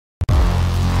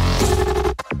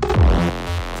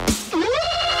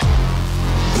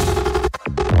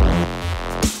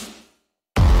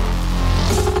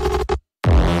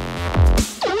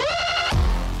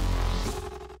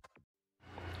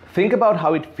Think about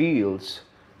how it feels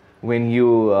when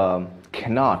you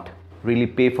cannot really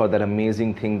pay for that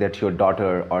amazing thing that your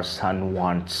daughter or son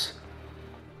wants.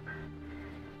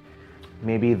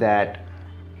 Maybe that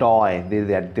toy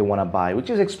that they want to buy, which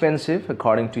is expensive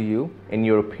according to you, in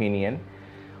your opinion.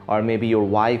 Or maybe your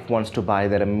wife wants to buy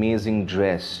that amazing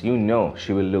dress. You know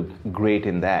she will look great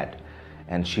in that.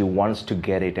 And she wants to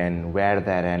get it and wear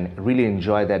that and really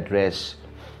enjoy that dress.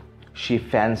 She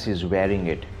fancies wearing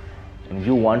it. And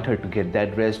you want her to get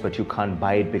that dress, but you can't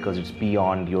buy it because it's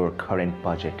beyond your current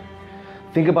budget.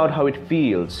 Think about how it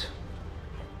feels.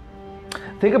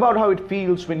 Think about how it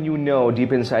feels when you know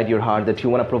deep inside your heart that you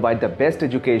want to provide the best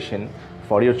education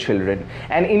for your children.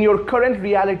 And in your current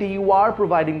reality, you are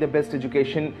providing the best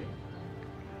education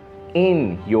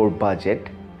in your budget.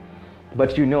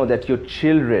 But you know that your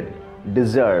children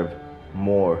deserve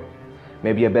more.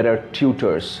 Maybe a better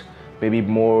tutors, maybe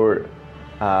more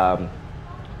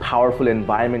powerful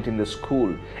environment in the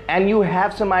school, and you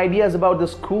have some ideas about the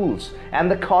schools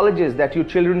and the colleges that your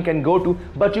children can go to,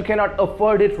 but you cannot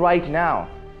afford it right now.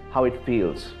 How it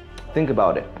feels. Think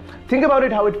about it. Think about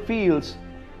it how it feels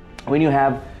when you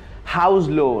have house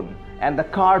loan and the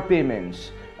car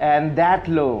payments and that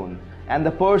loan and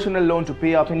the personal loan to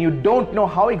pay off, and you don't know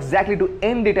how exactly to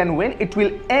end it and when it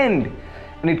will end,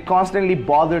 and it constantly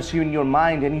bothers you in your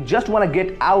mind, and you just want to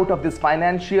get out of this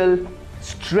financial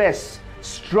stress,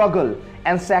 struggle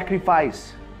and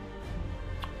sacrifice.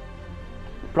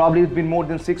 Probably it's been more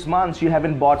than 6 months you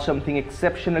haven't bought something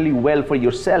exceptionally well for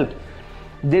yourself.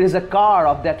 There is a car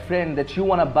of that friend that you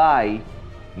want to buy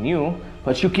new,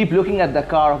 but you keep looking at the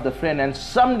car of the friend, and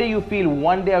someday you feel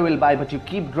one day I will buy, but you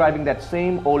keep driving that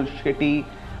same old shitty,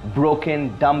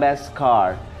 broken, dumbass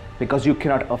car because you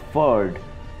cannot afford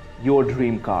your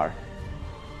dream car.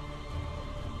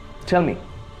 Tell me,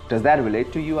 does that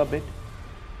relate to you a bit?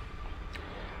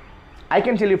 I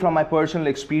can tell you from my personal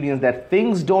experience that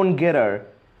things don't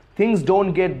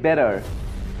get better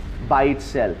by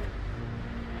itself.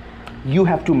 You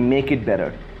have to make it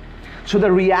better. So the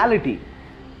reality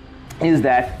is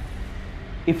that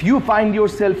if you find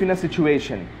yourself in a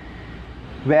situation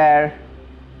where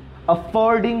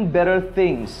affording better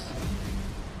things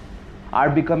are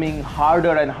becoming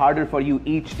harder and harder for you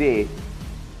each day,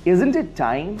 isn't it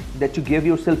time that you give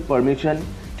yourself permission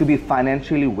to be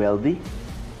financially wealthy?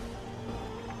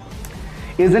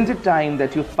 Isn't it time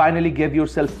that you finally give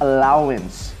yourself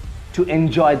allowance to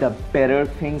enjoy the better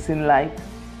things in life?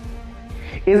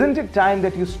 Isn't it time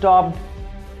that you stopped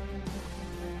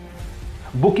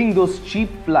booking those cheap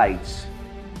flights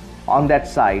on that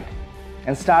site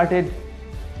and started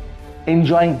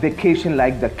enjoying vacation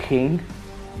like the king?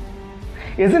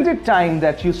 Isn't it time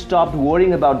that you stopped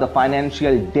worrying about the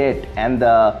financial debt and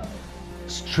the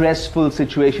stressful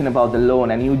situation about the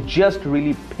loan, and you just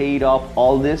really paid off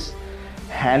all this?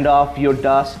 Hand off your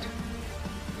dust.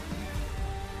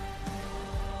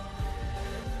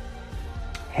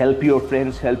 Help your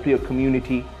friends, help your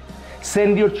community.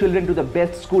 Send your children to the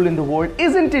best school in the world.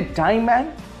 Isn't it time,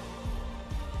 man?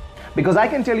 Because I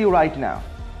can tell you right now,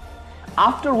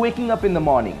 after waking up in the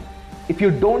morning, if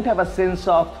you don't have a sense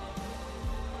of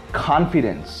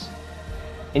confidence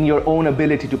in your own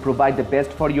ability to provide the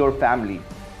best for your family,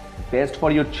 best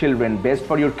for your children, best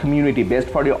for your community, best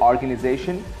for your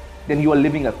organization, then you are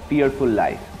living a fearful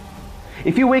life.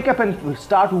 If you wake up and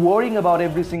start worrying about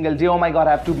every single day, oh my God,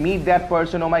 I have to meet that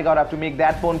person, oh my God, I have to make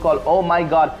that phone call, oh my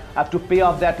God, I have to pay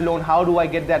off that loan, how do I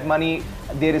get that money?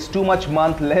 There is too much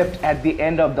month left at the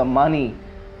end of the money.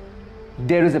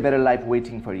 There is a better life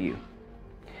waiting for you.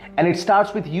 And it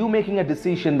starts with you making a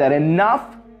decision that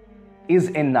enough is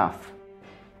enough.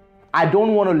 I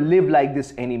don't want to live like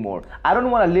this anymore. I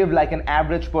don't want to live like an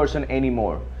average person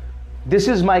anymore. This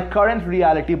is my current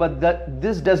reality, but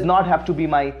this does not have to be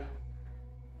my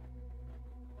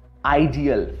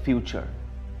ideal future.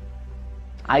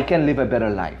 I can live a better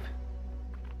life.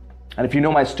 And if you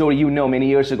know my story, you know many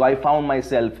years ago I found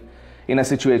myself in a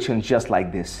situation just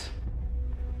like this.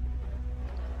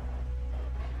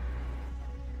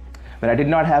 When I did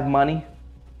not have money,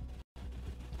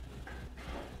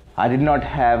 I did not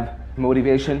have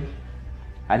motivation,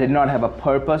 I did not have a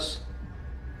purpose,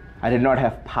 I did not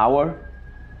have power,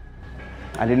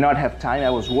 I did not have time.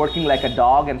 I was working like a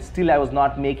dog, and still I was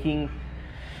not making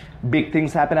big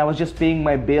things happen. I was just paying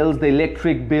my bills, the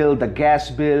electric bill, the gas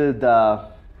bill,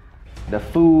 the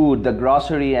food, the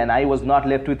grocery, and I was not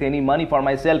left with any money for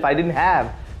myself. I didn't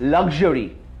have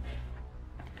luxury.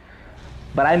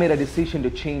 But I made a decision to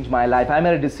change my life. I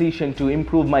made a decision to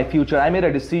improve my future. I made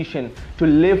a decision to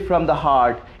live from the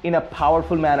heart in a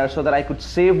powerful manner so that I could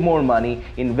save more money,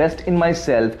 invest in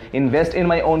myself, invest in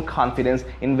my own confidence,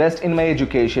 invest in my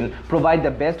education, provide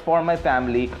the best for my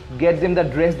family, get them the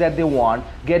dress that they want,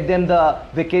 get them the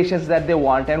vacations that they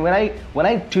want. And when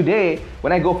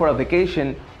I go for a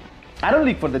vacation, I don't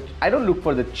look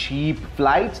for the cheap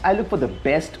flights. I look for the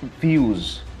best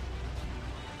views.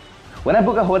 When I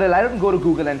book a hotel, I don't go to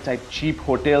Google and type cheap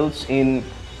hotels in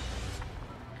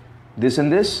this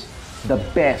and this, the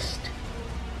best.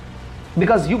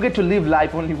 Because you get to live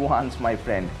life only once, my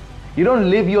friend. You don't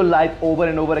live your life over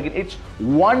and over again. It's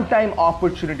one-time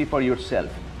opportunity for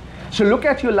yourself. So look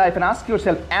at your life and ask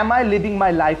yourself, am I living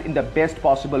my life in the best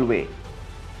possible way?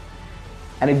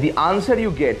 And if the answer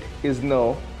you get is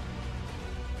no,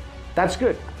 that's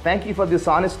good. Thank you for this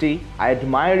honesty. I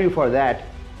admire you for that.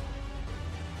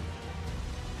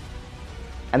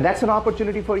 And that's an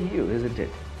opportunity for you, isn't it?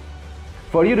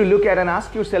 For you to look at and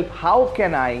ask yourself, how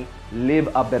can I live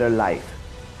a better life?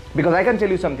 Because I can tell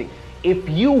you something. If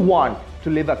you want to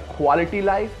live a quality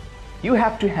life, you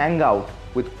have to hang out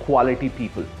with quality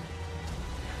people.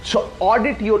 So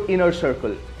audit your inner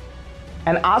circle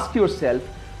and ask yourself,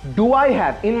 do I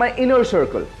have in my inner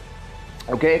circle,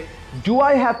 okay, do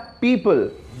I have people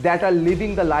that are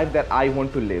living the life that I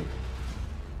want to live?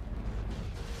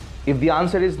 If the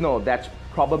answer is no, that's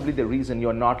probably the reason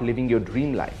you're not living your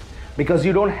dream life, because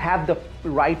you don't have the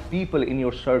right people in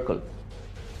your circle.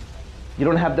 You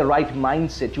don't have the right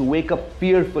mindset. You wake up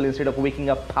fearful instead of waking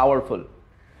up powerful.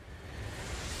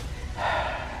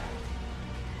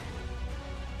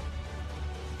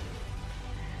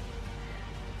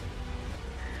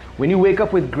 When you wake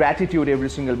up with gratitude every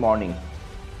single morning,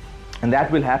 and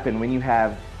that will happen when you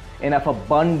have enough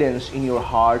abundance in your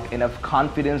heart, enough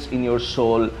confidence in your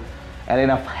soul, and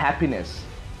enough happiness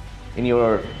in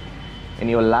your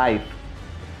life,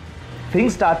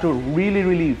 things start to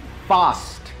really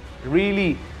fast,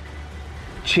 really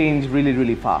change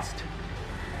really fast.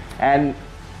 And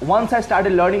once I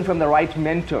started learning from the right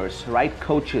mentors, right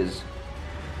coaches,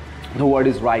 the word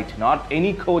is right, not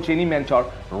any coach, any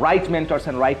mentor, right mentors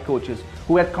and right coaches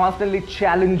who were constantly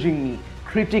challenging me,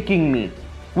 critiquing me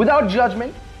without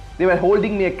judgment. They were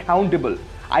holding me accountable.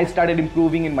 I started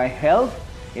improving in my health,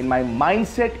 in my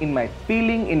mindset, in my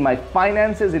feeling, in my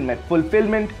finances, in my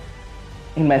fulfillment,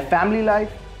 in my family life.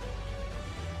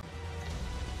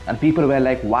 And people were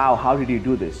like, wow, how did you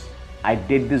do this? I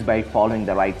did this by following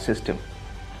the right system.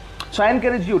 So I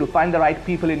encourage you to find the right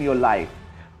people in your life.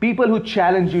 People who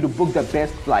challenge you to book the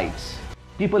best flights.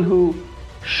 People who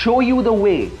show you the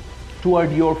way toward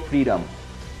your freedom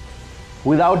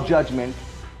without judgment,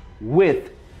 with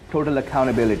total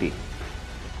accountability.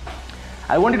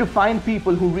 I want you to find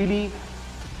people who really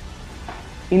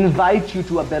invite you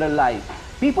to a better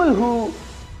life. People who,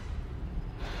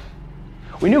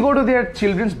 when you go to their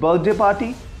children's birthday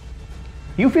party,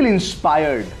 you feel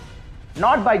inspired.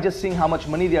 Not by just seeing how much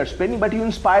money they are spending, but you're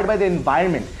inspired by the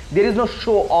environment. There is no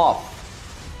show off.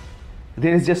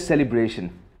 There is just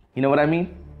celebration. You know what I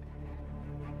mean?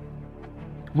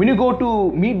 When you go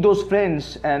to meet those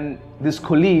friends and these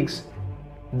colleagues,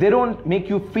 they don't make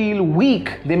you feel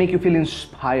weak. They make you feel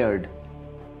inspired.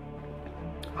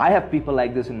 I have people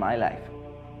like this in my life.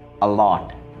 A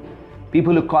lot.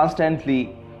 People who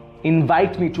constantly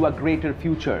invite me to a greater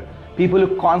future. People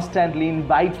who constantly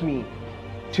invite me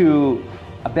to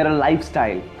a better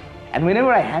lifestyle. And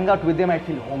whenever I hang out with them, I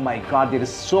feel, oh my God, there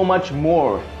is so much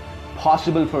more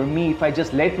possible for me if I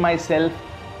just let myself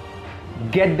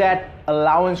get that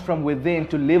allowance from within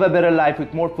to live a better life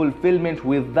with more fulfillment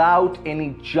without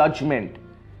any judgment.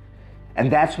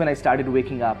 And that's when I started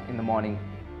waking up in the morning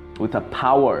with a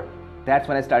power. That's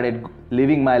when I started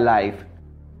living my life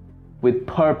with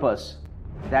purpose.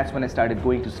 That's when I started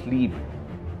going to sleep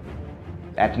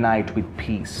at night with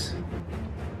peace.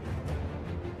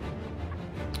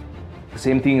 The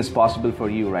same thing is possible for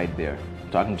you right there.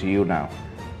 I'm talking to you now.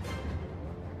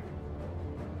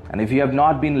 And if you have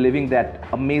not been living that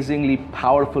amazingly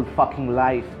powerful fucking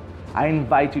life, I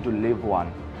invite you to live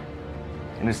one.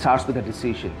 And it starts with a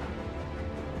decision.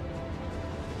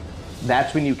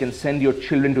 That's when you can send your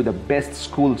children to the best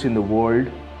schools in the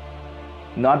world.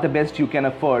 Not the best you can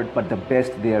afford, but the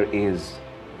best there is.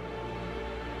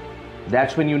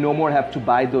 That's when you no more have to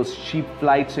buy those cheap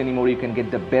flights anymore. You can get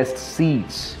the best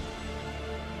seats.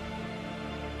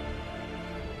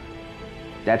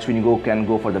 That's when you can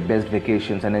go for the best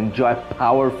vacations and enjoy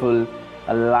powerful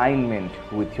alignment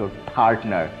with your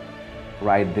partner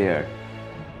right there.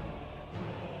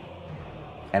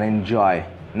 And enjoy.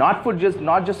 Not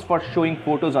just for showing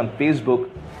photos on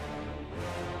Facebook,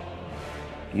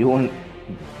 You won't,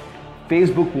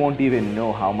 Facebook won't even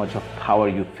know how much of power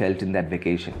you felt in that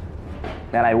vacation.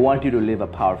 And I want you to live a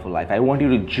powerful life. I want you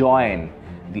to join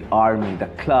the army, the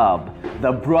club,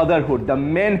 the brotherhood, the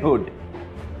manhood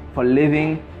for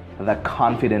living the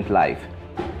confident life.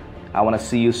 I want to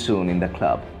see you soon in the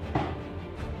club.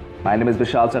 My name is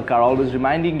Vishal Sarkar, always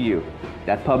reminding you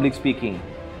that public speaking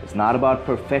is not about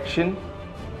perfection.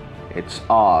 It's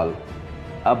all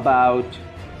about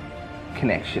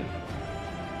connection.